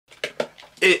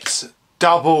It's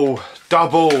double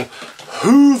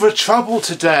Hoover trouble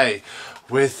today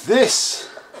with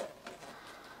this,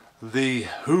 the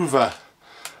Hoover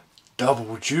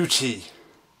Double Duty.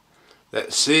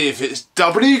 Let's see if it's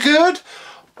doubly good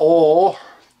or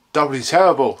doubly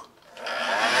terrible.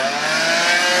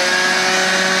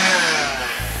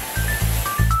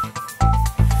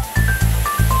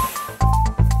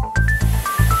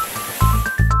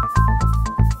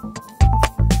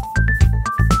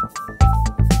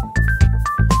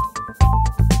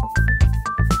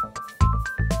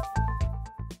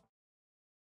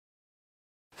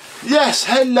 Yes,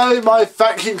 hello my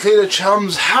vacuum cleaner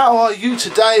chums, how are you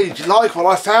today? Do you like what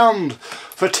I found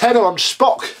for a tenner on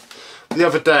Shpock the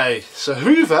other day? So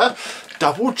Hoover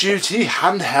Double Duty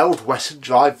Handheld Wet and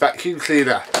Dry Vacuum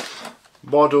Cleaner,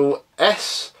 model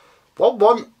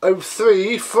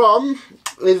S1103 from,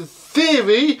 in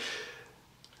theory,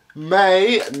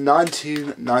 May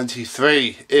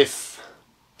 1993,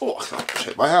 oh, I can't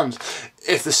shake my hands.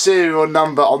 If the serial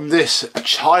number on this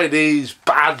Chinese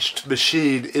badged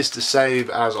machine is the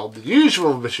same as on the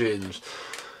usual machines.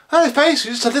 And it's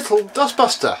basically just a little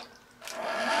dustbuster,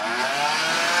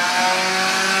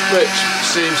 which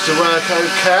seems to work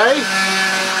okay.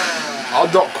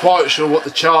 I'm not quite sure what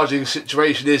the charging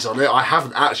situation is on it. I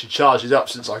haven't actually charged it up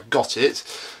since I got it,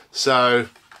 so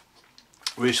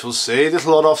we shall see.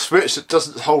 Little on-off switch that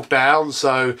doesn't hold down,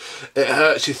 so it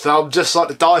hurts your thumb, just like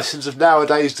the Dysons of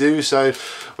nowadays do. So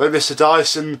when Mr.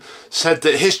 Dyson said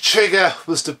that his trigger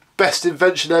was the best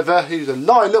invention ever, he was a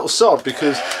lying little sod,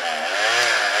 because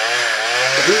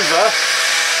Hoover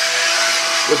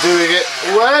were doing it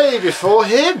way before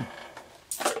him.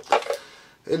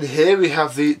 In here we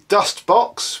have the dust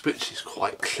box, which is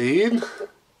quite clean.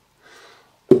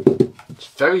 It's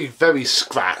very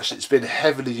scratched. It's been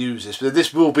heavily used, but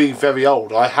this will be very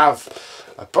old. I have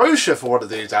a brochure for one of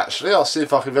these actually. I'll see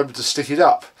if I can remember to stick it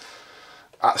up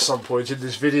at some point in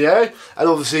this video. And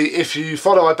obviously if you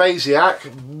follow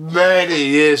Ibasiak, many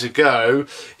years ago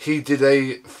he did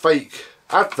a fake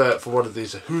advert for one of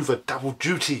these, a Hoover Double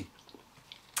Duty.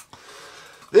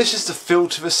 This is the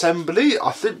filter assembly.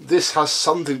 I think this has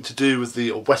something to do with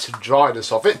the wet and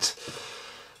dryness of it.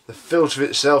 The filter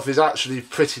itself is actually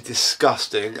pretty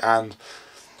disgusting and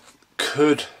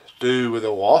could do with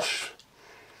a wash.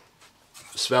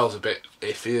 It smells a bit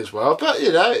iffy as well, but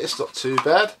you know, it's not too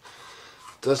bad.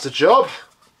 Does the job.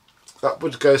 That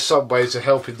would go some way to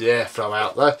helping the airflow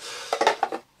out there.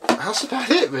 That's about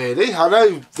it really. I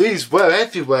know these were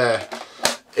everywhere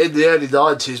in the early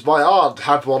 90s. My aunt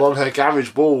had one on her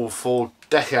garage wall for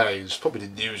decades. Probably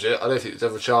didn't use it. I don't think it was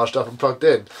ever charged up and plugged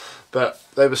in. But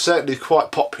they were certainly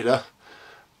quite popular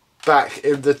back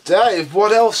in the day.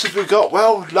 What else have we got?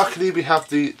 Well, luckily we have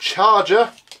the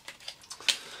charger,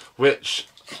 which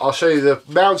I'll show you the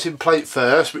mounting plate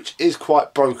first, which is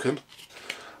quite broken,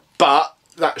 but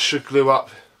that should glue up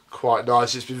quite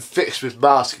nice. It's been fixed with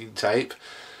masking tape,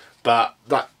 but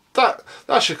that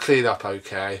should clean up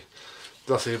okay.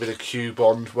 Nothing a bit of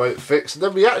Q-bond won't fix. And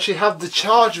then we actually have the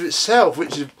charger itself,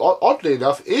 which is, oddly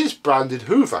enough, is branded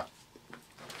Hoover.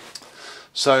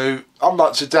 So,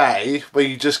 unlike today, where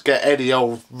you just get any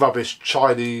old rubbish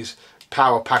Chinese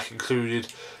power pack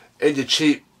included in your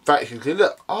cheap vacuum cleaner.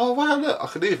 Look, oh wow, look, I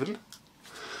can even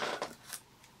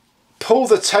pull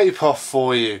the tape off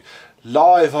for you,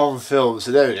 live on film.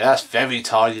 So there we go, that's very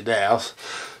tiny now.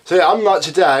 So yeah, unlike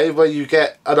today, where you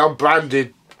get an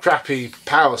unbranded crappy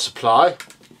power supply,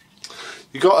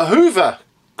 you got a Hoover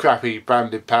crappy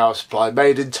branded power supply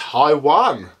made in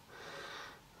Taiwan,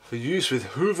 for use with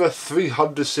Hoover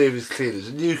 300 series cleaners,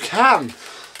 and you can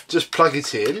just plug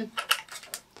it in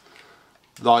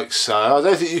like so. I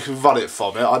don't think you can run it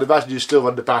from it. I'd imagine you still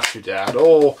run the battery down,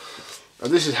 or,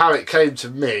 and this is how it came to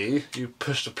me, you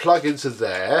push the plug into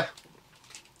there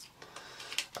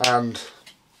and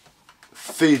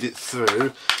feed it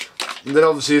through, and then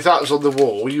obviously if that was on the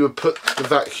wall you would put the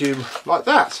vacuum like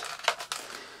that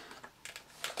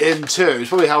into. It's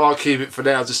probably how I'll keep it for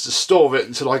now, just to store it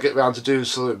until I get round to doing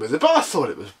something with it. But I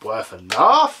thought it was worth a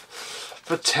laugh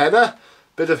for tenner.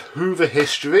 Bit of Hoover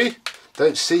history.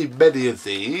 Don't see many of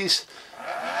these.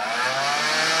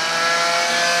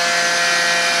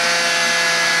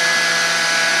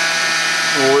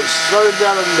 Oh, it's slowing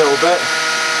down a little bit.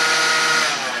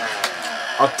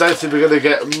 I don't think we're going to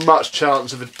get much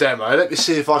chance of a demo. Let me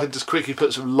see if I can just quickly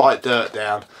put some light dirt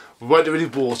down. We won't do any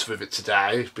water with it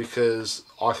today because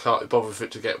I can't be bothered for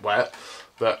it to get wet,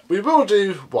 but we will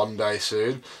do one day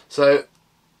soon. So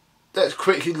let's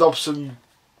quickly lob some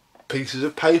pieces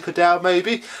of paper down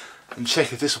maybe and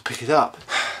check if this will pick it up.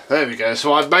 There we go.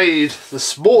 So I've made the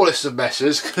smallest of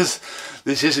messes because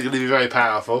this isn't going to be very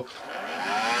powerful.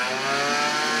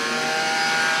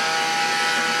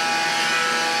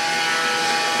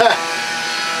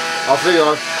 I think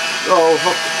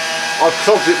I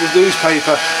clogged it with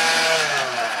newspaper.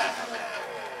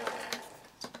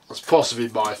 That's possibly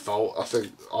my fault. I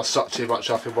think I sucked too much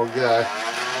up in one go.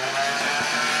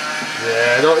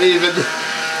 Yeah, not even.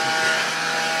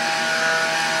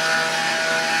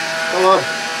 Come on.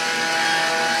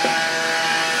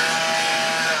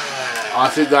 I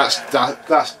think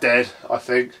that's dead. I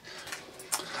think.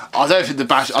 I don't think the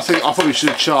battery. I think I probably should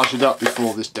have charged it up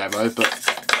before this demo, but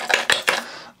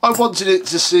I wanted it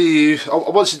to see you. I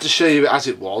wanted to show you it as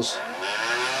it was.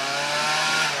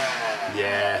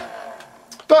 Yeah,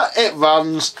 but it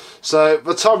runs. So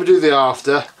by the time we do the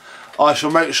after, I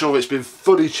shall make sure it's been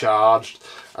fully charged,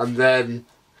 and then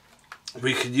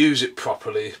we can use it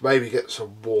properly. Maybe get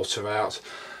some water out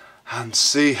and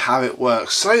see how it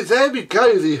works. So there we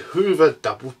go, the Hoover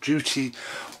Double Duty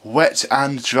Wet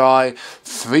and Dry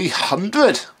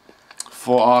 300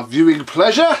 for our viewing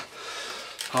pleasure.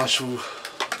 I shall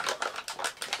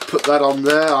put that on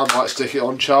there. I might stick it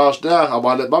on charge now. I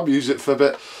might let Mum use it for a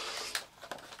bit.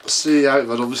 See how it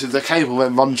runs. Obviously the cable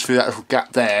then runs through that little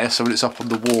gap there, so when it's up on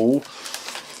the wall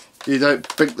you don't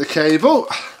break the cable.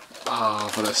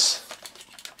 Marvellous.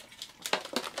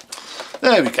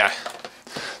 There we go.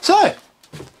 So,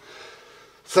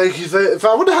 thank you very much.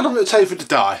 I wonder how long it would take for it to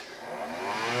die.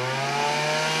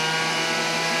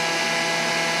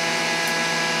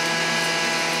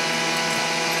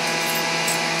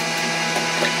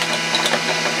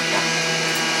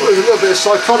 Well, there's a little bit of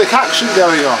psychotic action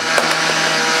going on.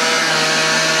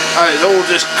 And it's all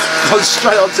just gone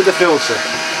straight onto the filter.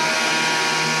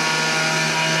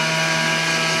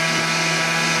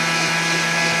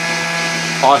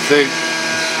 I think.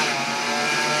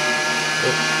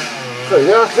 Oh, you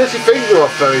don't have to lift your finger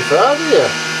off very far, do you?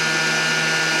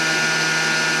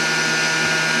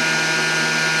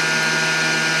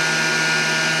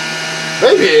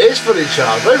 Maybe it is fully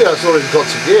charged. Maybe that's all it's got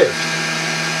to give.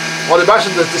 I'd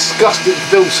imagine the disgusting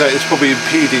filter is probably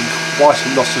impeding quite a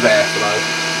lot of airflow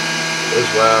as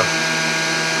well.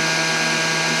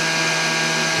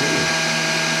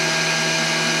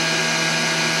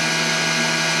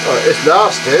 Oh, it's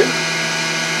nasty.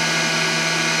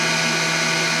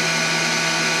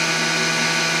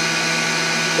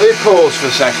 Let me pause for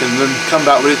a second and come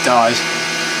back when it dies.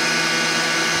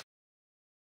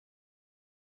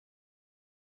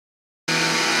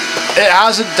 It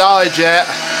hasn't died yet,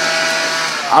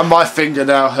 and my finger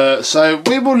now hurts, so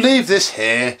we will leave this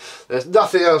here. There's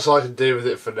nothing else I can do with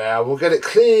it for now. We'll get it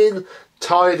clean,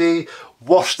 tidy,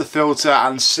 wash the filter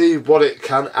and see what it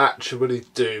can actually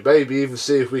do. Maybe even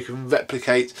see if we can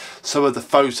replicate some of the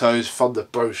photos from the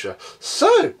brochure.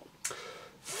 So,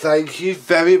 thank you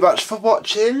very much for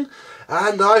watching,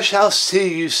 and I shall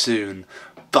see you soon.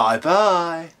 Bye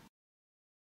bye.